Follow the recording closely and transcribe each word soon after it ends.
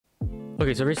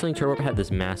Okay, so recently Turbowarp had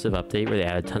this massive update where they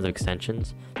added tons of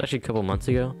extensions. Actually a couple months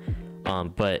ago.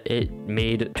 But it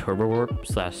made Turbowarp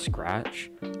 / Scratch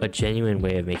a genuine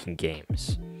way of making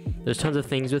games. There's tons of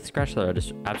things with Scratch that are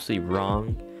just absolutely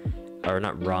wrong, or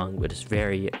not wrong, but just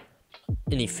very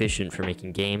inefficient for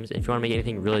making games. If you want to make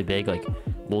anything really big, like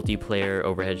multiplayer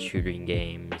overhead shooting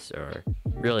games, or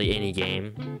really any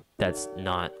game that's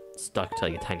not stuck to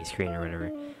like a tiny screen or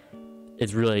whatever,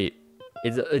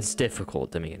 it's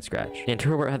difficult to make in Scratch. And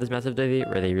Turbowarp had this massive update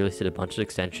where they released a bunch of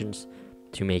extensions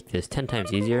to make this 10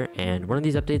 times easier, and one of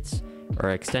these updates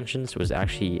or extensions was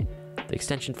actually the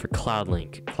extension for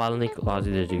Cloudlink. Cloudlink allows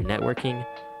you to do networking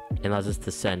and allows us to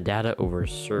send data over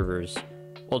servers,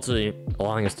 ultimately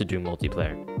allowing us to do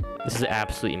multiplayer. This is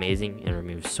absolutely amazing and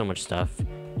removes so much stuff,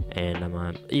 and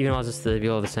even allows us to be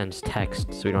able to send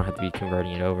text so we don't have to be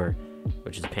converting it over,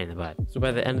 which is a pain in the butt. So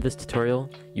by the end of this tutorial,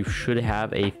 you should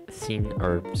have a scene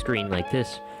or screen like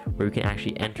this where you can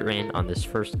actually enter in on this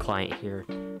first client here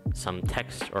some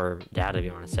text or data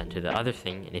you want to send to the other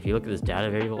thing, and if you look at this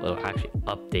data variable, it'll actually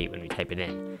update when we type it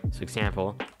in. So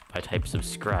example, if I type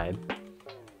subscribe,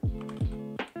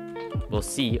 we'll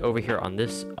see over here on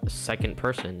this second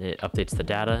person, it updates the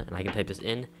data, and I can type this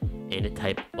in, and it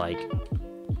type like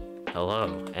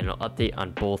hello, and it'll update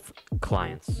on both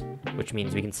clients, which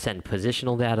means we can send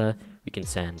positional data, we can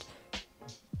send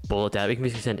bullet data, we can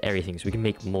basically send everything, so we can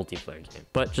make multiplayer game.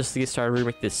 But just to get started, we're gonna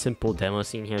make this simple demo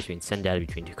scene here so we can send data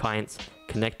between two clients,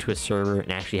 connect to a server,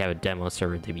 and actually have a demo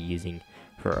server to be using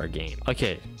for our game.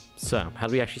 Okay, so how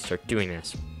do we actually start doing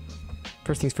this?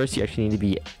 First things first, you actually need to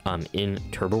be in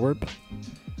Turbowarp.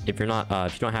 If you're not,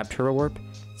 if you don't have Turbowarp,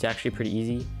 it's actually pretty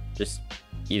easy. Just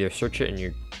either search it in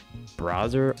your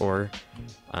browser, or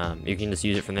you can just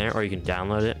use it from there, or you can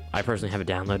download it. I personally have it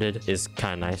downloaded. It's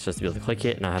kind of nice just to be able to click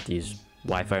it and not have to use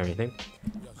Wi-Fi or anything.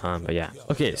 But yeah.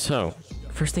 Okay, so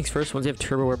first things first, once you have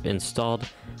Turbowarp installed,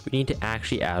 we need to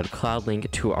actually add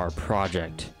Cloudlink to our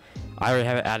project. I already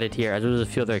have it added here, as well as a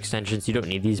few other extensions. You don't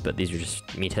need these, but these are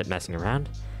just me messing around.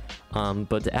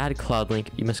 But to add Cloudlink,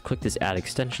 you must click this Add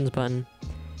Extensions button,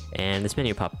 and this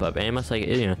menu pop up, and it must kind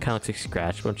of looks like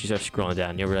Scratch. Once you start scrolling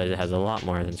down, you'll realize it has a lot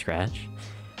more than Scratch.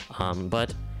 So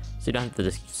you don't have to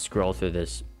just scroll through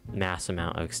this mass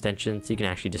amount of extensions. You can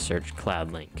actually just search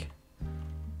Cloudlink.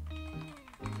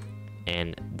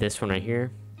 And this one right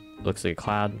here looks like a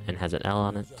cloud and has an L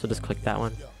on it, so just click that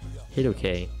one, hit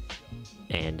OK,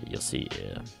 and you'll see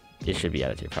it should be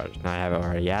added to your project. Now I have it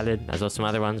already added, as well as some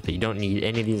other ones, but you don't need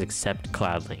any of these except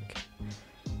Cloudlink.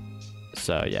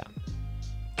 So yeah.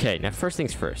 Okay, now first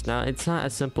things first. Now it's not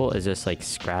as simple as just like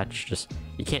Scratch.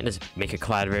 You can't just make a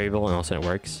cloud variable and all of a sudden it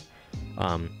works.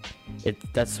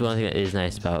 That's one thing that is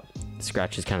nice about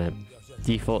Scratch's kind of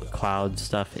default cloud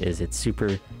stuff, is it's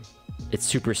super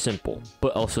simple,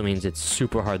 but also means it's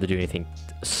super hard to do anything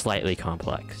slightly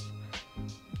complex.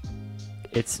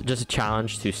 It's just a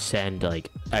challenge to send like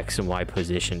X and Y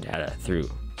position data through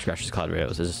Scratch's cloud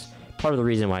variables. This is part of the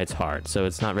reason why it's hard. So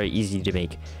it's not very easy to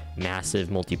make massive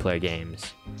multiplayer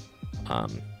games.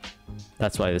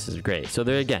 That's why this is great. So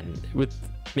there again, with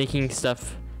making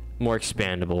stuff more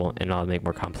expandable and all make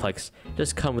more complex,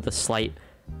 just come with a slight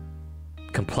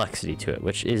complexity to it,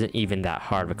 which isn't even that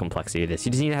hard of a complexity of this.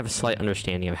 You just need to have a slight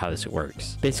understanding of how this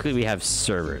works. Basically, we have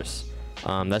servers.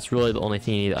 That's really the only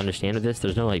thing you need to understand of this.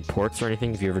 There's no like ports or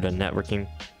anything if you've ever done networking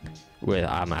with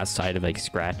outside of like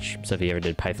Scratch. So if you ever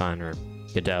did Python or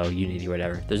Godot, Unity,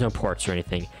 whatever, there's no ports or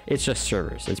anything. It's just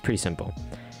servers. It's pretty simple.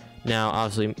 Now,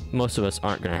 obviously, most of us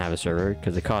aren't going to have a server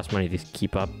because it costs money to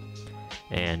keep up,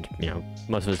 and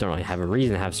most of us don't really have a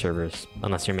reason to have servers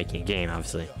unless you're making a game,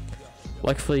 obviously.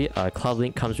 Luckily,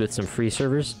 Cloudlink comes with some free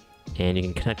servers, and you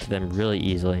can connect to them really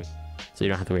easily, so you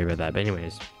don't have to worry about that. But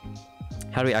anyways,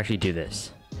 how do we actually do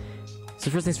this? So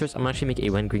first things first, I'm going to actually make a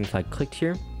when green flag clicked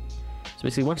here. So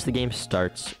basically, once the game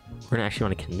starts, we're going to actually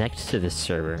want to connect to this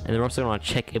server, and then we're also going to want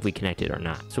to check if we connected or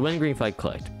not. So when green flag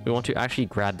clicked, we want to actually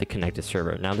grab the connected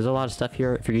server. Now, there's a lot of stuff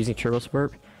here. If you're using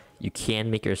Turbowarp, you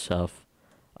can make yourself,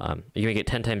 you can make it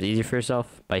 10 times easier for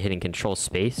yourself by hitting Control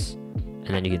Space, and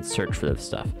then you can search for this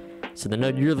stuff. So the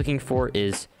node you're looking for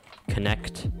is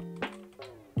connect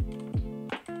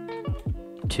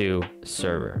to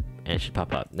server, and it should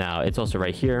pop up. Now, it's also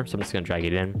right here, so I'm just going to drag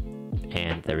it in,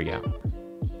 and there we go.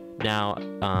 Now,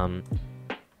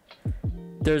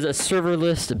 there's a server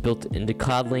list built into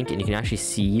Cloudlink, and you can actually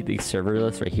see the server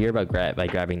list right here by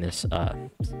grabbing this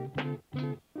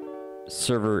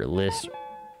server list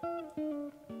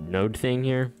node thing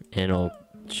here, and it'll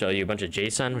show you a bunch of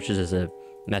JSON, which is a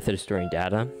method of storing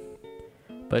data.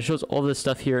 But it shows all this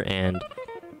stuff here, and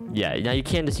yeah, now you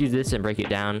can just use this and break it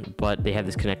down, but they have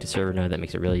this connected server node that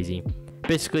makes it really easy.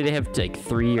 Basically, they have like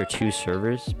 3 or 2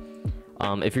 servers.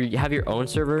 If you have your own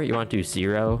server, you want to do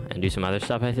 0 and do some other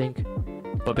stuff, I think.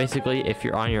 But basically, if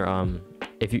you're on your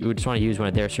if you just want to use one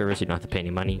of their servers, you don't have to pay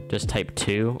any money. Just type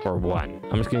 2 or 1.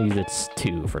 I'm just gonna use it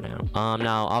 2 for now.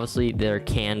 Now obviously there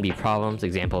can be problems.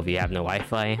 Example, if you have no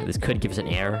Wi-Fi, this could give us an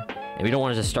error, and we don't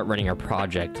want to just start running our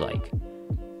project like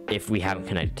if we haven't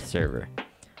connected to the server.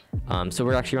 So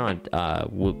we're actually on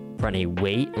run a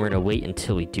wait, and we're gonna wait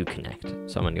until we do connect.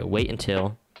 So I'm gonna go wait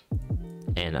until,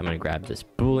 and I'm gonna grab this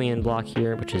Boolean block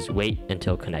here, which is wait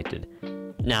until connected.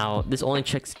 Now this only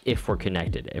checks if we're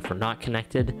connected. If we're not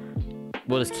connected,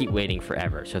 we'll just keep waiting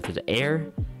forever. So if there's an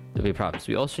error, there'll be problems.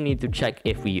 We also need to check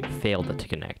if we failed to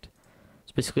connect.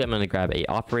 So basically, I'm gonna grab a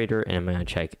operator, and I'm gonna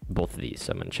check both of these.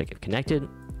 So I'm gonna check if connected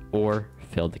or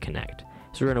failed to connect.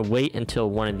 So we're gonna wait until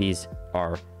one of these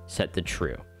are set to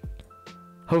true.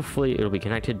 Hopefully it'll be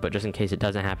connected, but just in case it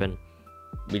doesn't happen,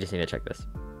 we just need to check this.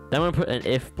 Then I'm gonna put an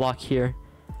if block here,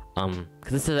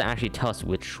 because this doesn't actually tell us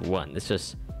which one. This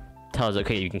just tells us,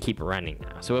 okay, you can keep running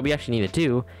now. So what we actually need to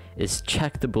do is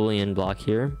check the Boolean block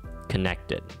here,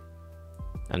 connected.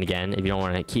 And again, if you don't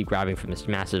want to keep grabbing from this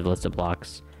massive list of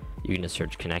blocks, you can just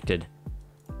search connected.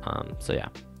 So yeah.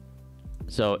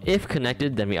 So if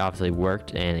connected, then we obviously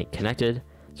worked and it connected.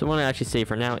 So what I actually say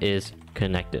for now is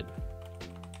connected.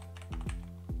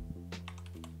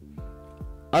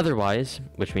 Otherwise,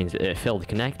 which means it failed to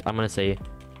connect, I'm gonna say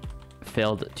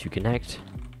failed to connect,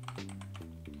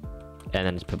 and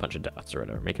then just put a bunch of dots or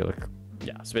whatever, make it look,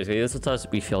 yeah. So basically this will tell us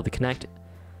we failed to connect.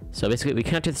 So basically we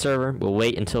connect to the server, we'll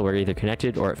wait until we're either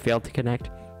connected or it failed to connect.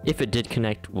 If it did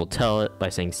connect, we'll tell it by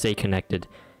saying say connected.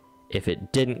 If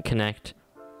it didn't connect,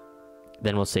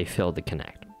 then we'll say failed to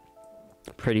connect.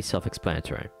 Pretty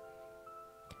self-explanatory.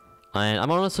 And I'm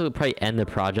gonna also probably end the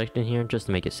project in here just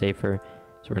to make it safer.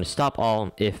 So we're going to stop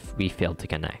all if we failed to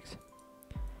connect.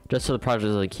 Just so the project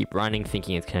doesn't keep running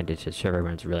thinking it's connected to the server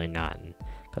when it's really not, and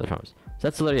cause problems. So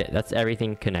that's literally it. That's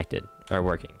everything connected or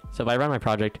working. So if I run my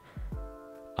project,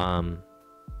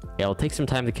 it'll take some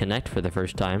time to connect for the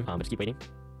first time. Just keep waiting.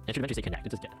 It should eventually say connect.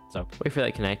 It's just dead. So wait for that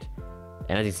to connect.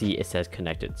 And as you see, it says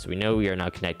connected. So we know we are now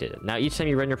connected. Now each time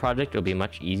you run your project, it'll be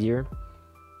much easier.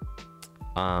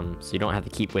 So you don't have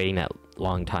to keep waiting that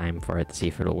long time for it to see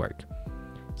if it'll work.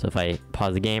 So if I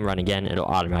pause the game, run again, it'll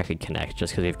automatically connect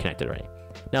just because we've connected already.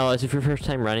 Now, as if your first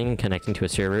time running and connecting to a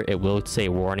server, it will say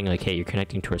a warning like, hey, you're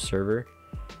connecting to a server.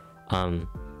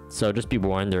 So just be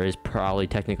warned, there is probably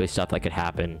technically stuff that could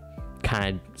happen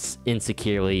kind of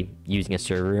insecurely using a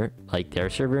server like their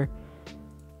server.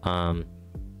 I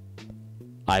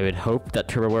would hope that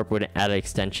Turbowarp would add an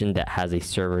extension that has a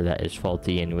server that is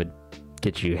faulty and would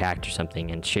get you hacked or something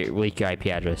and leak your IP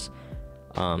address.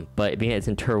 But being it's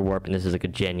in Turbowarp and this is like a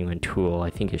genuine tool, I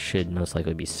think it should most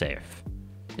likely be safe.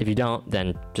 If you don't,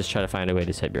 then just try to find a way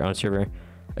to set up your own server.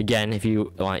 Again, if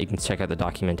you want, you can check out the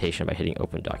documentation by hitting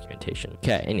open documentation.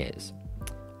 Okay, anyways.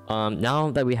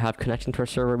 Now that we have connection to our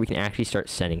server, we can actually start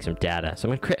sending some data. So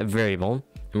I'm going to create a variable,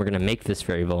 and we're going to make this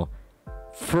variable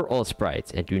for all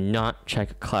sprites, and do not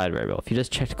check cloud variable. If you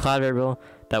just checked cloud variable,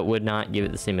 that would not give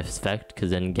it the same effect, because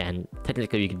then again,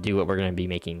 technically you could do what we're going to be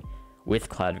making with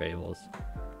cloud variables.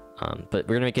 But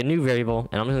we're gonna make a new variable,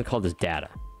 and I'm gonna call this data.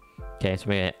 Okay, so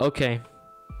we're gonna hit OK,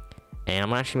 and I'm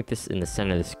gonna actually make this in the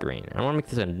center of the screen. I want to make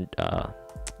this a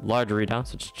large readout,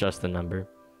 so it's just the number.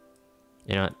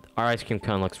 You know, our ice cream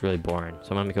cone looks really boring, so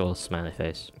I'm gonna make a little smiley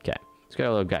face. Okay, let's get a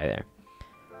little guy there.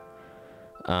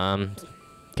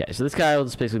 Okay, so this guy will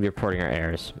just basically be reporting our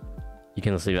errors. You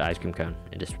can just leave the ice cream cone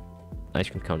and just ice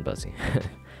cream cone buzzing.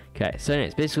 Okay, so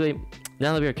anyways, basically,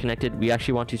 now that we are connected, we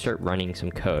actually want to start running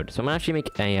some code. So I'm gonna actually make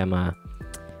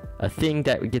a thing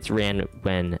that gets ran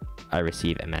when I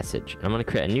receive a message. I'm gonna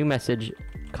create a new message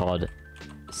called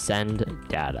send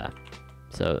data.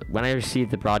 So when I receive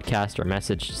the broadcast or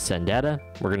message send data,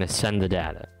 we're gonna send the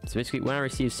data. So basically, when I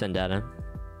receive send data,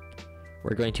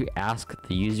 we're going to ask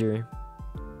the user,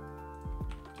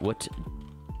 what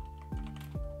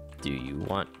do you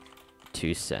want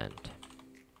to send?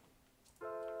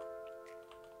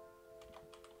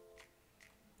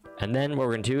 And then what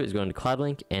we're going to do is go into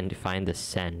Cloudlink and find the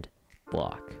send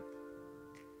block.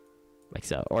 Like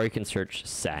so. Or you can search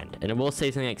send. And it will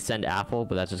say something like send apple,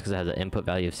 but that's just because it has an input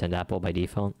value of send apple by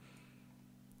default.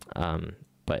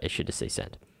 But it should just say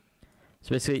send. So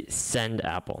basically, send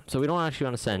apple. So we don't actually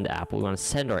want to send apple. We want to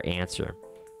send our answer.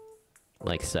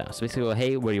 Like so. So basically, well,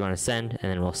 hey, what do you want to send?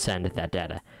 And then we'll send that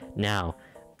data. Now,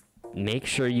 make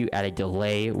sure you add a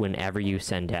delay whenever you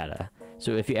send data.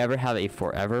 So if you ever have a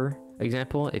forever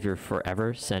example, if you're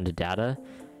forever send data,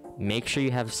 make sure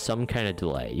you have some kind of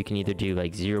delay. You can either do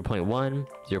like 0.1,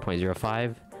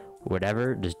 0.05,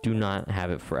 whatever, just do not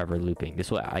have it forever looping.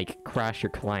 This will like crash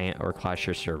your client or crash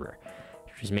your server.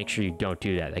 Just make sure you don't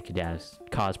do that. That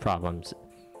could cause problems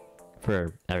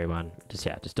for everyone.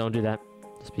 Just don't do that.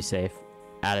 Just be safe.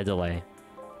 Add a delay.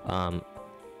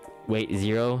 Wait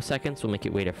 0 seconds will make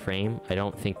it wait a frame. I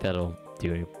don't think that'll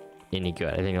do any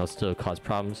good. I think it'll still cause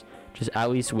problems. Just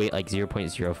at least wait like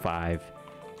 0.05,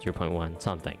 0.1,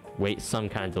 something. Wait some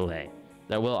kind of delay.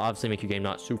 That will obviously make your game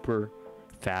not super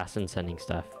fast in sending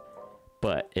stuff,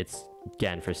 but it's,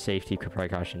 again, for safety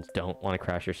precautions, don't want to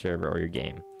crash your server or your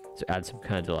game. So add some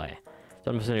kind of delay.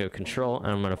 So I'm just going to go control, and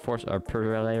I'm going to force our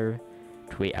per layer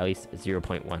to wait at least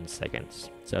 0.1 seconds.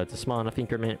 So it's a small enough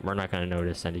increment, we're not going to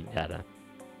notice sending data.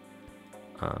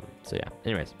 So yeah,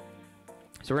 anyways.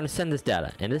 So we're going to send this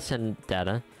data, and this send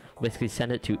data, will basically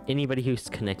send it to anybody who's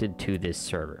connected to this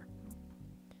server.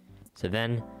 So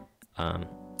then,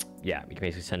 yeah, we can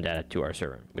basically send data to our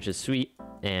server, which is sweet,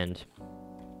 and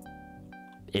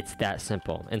it's that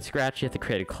simple. In Scratch, you have to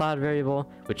create a cloud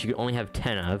variable, which you can only have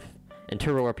 10 of. In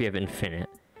Turbowarp, you have infinite.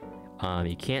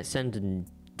 You can't send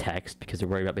text because they're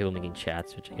worried about people making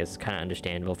chats, which I guess is kind of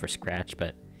understandable for Scratch,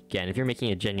 but again, if you're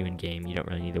making a genuine game, you don't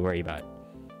really need to worry about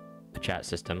the chat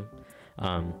system.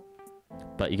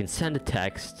 But you can send a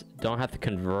text, don't have to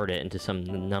convert it into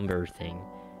some number thing,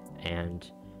 and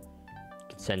you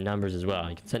can send numbers as well.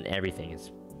 You can send everything.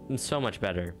 It's so much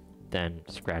better than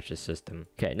Scratch's system.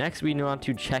 Okay, next we want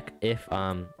to check if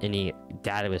any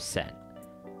data was sent.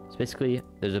 So basically,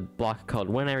 there's a block called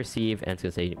when I receive, and it's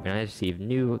gonna say when I receive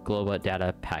new global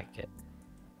data packet.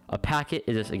 A packet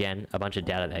is just, again, a bunch of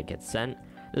data that gets sent.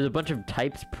 There's a bunch of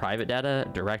types: private data,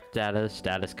 direct data,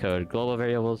 status code, global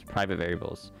variables, private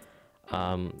variables.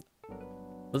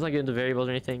 Let's not get into variables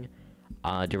or anything.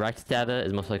 Direct data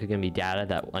is most likely going to be data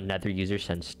that another user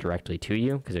sends directly to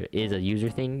you, because there is a user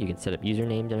thing. You can set up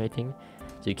usernames and everything.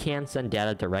 So you can send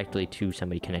data directly to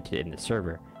somebody connected in the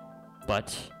server.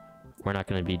 But we're not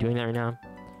going to be doing that right now.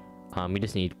 We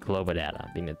just need global data,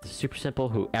 being that it's super simple.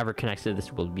 Whoever connects to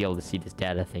this will be able to see this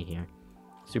data thing here.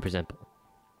 Super simple.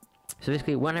 So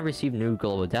basically, when I receive new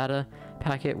global data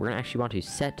packet, we're going to actually want to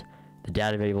set the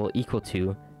data variable equal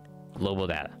to global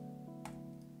data.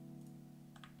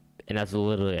 And that's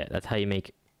literally it. That's how you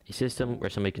make a system where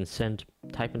somebody can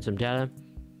type in some data.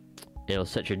 It'll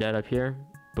set your data up here.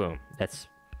 Boom. That's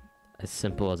as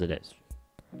simple as it is.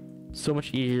 So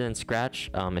much easier than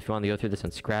Scratch. If you want to go through this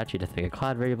in Scratch, you'd have to make a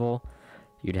cloud variable.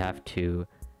 You'd have to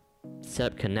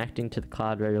set up connecting to the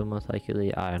cloud variable, most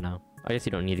likely. I don't know. I guess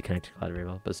you don't need to connect to the cloud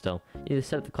variable, but still. You need to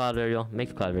set up the cloud variable, make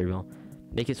the cloud variable,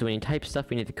 make it so when you type stuff,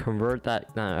 we need to convert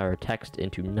that our text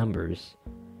into numbers.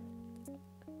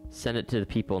 Send it to the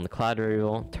people in the cloud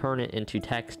variable, turn it into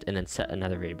text, and then set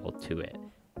another variable to it.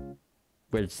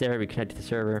 Where it's there, we connect to the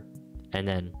server, and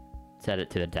then set it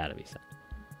to the data we sent.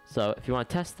 So if you want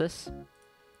to test this,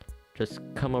 just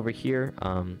come over here.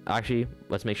 Actually,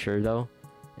 let's make sure though,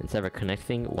 instead of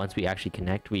connecting, once we actually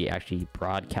connect, we actually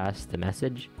broadcast the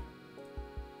message,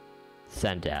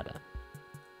 send data.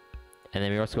 And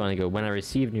then we also want to go when I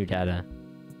receive new data,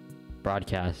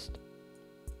 broadcast.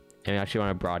 And we actually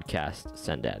want to broadcast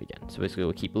send data again. So basically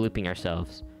we'll keep looping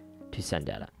ourselves to send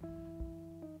data.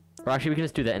 Or actually we can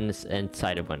just do that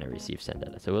inside of when I receive send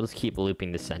data. So we'll just keep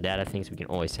looping the send data thing so we can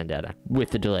always send data.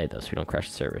 With the delay though, so we don't crash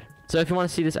the server. So if you want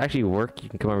to see this actually work, you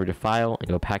can come over to File and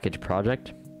go Package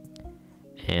Project.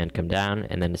 And come down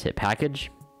and then just hit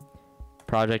Package,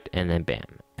 Project, and then bam.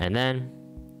 And then,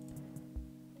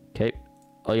 okay,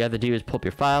 all you have to do is pull up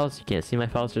your files. You can't see my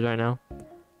files right now.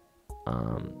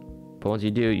 But once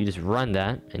you do, you just run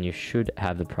that, and you should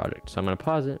have the project. So I'm going to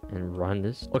pause it and run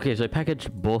this. Okay, so I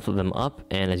packaged both of them up,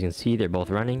 and as you can see, they're both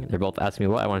running. They're both asking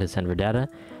me what I wanted to send for data.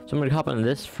 So I'm going to hop on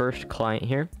this first client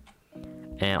here,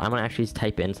 and I'm going to actually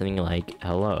type in something like,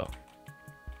 hello.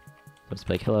 Let's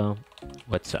be like, hello,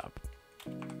 what's up?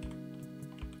 And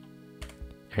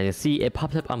you can see it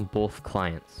pops up on both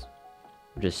clients,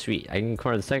 which is sweet. I can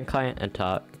come to the second client and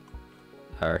talk,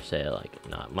 or say like,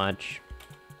 not much.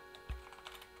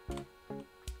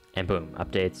 And boom,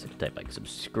 updates. Type like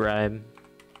subscribe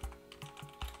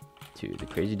to the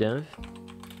crazy dev.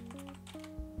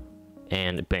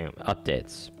 And boom,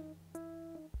 updates.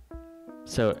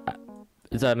 So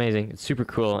it's amazing. It's super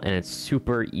cool and it's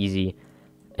super easy.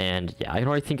 And yeah, I can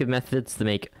already think of methods to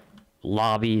make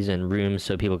lobbies and rooms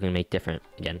so people can make different,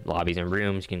 again, lobbies and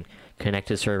rooms. You can connect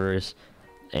to servers,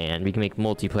 and we can make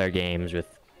multiplayer games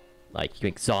with, like, you can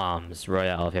make Zoms,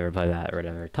 Royale if you ever play that or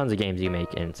whatever. Tons of games you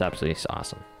make, and it's absolutely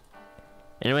awesome.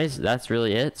 Anyways, that's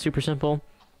really it. Super simple,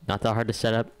 not that hard to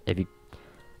set up. If you,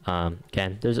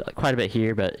 again, there's quite a bit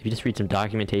here, but if you just read some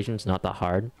documentation, it's not that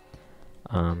hard.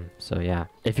 So yeah,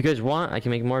 if you guys want, I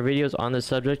can make more videos on this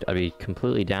subject. I'd be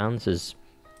completely down. This is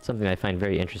something I find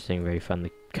very interesting, very fun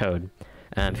to code.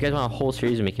 If you guys want a whole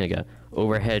series of making like a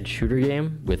overhead shooter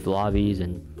game with lobbies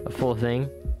and a full thing,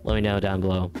 let me know down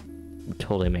below. I'll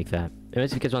totally make that.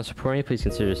 Anyways, if you guys want to support me, please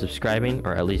consider subscribing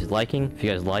or at least liking. If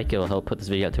you guys like, it'll help put this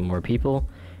video out to more people,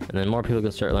 and then more people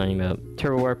can start learning about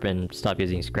Turbowarp and stop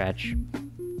using Scratch,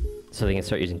 so they can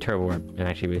start using Turbowarp and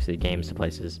actually basically games to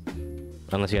places.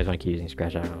 Unless you guys want to keep using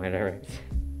Scratch, I don't know, whatever.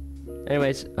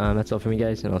 Anyways, that's all from me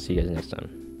guys, and I'll see you guys next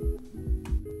time.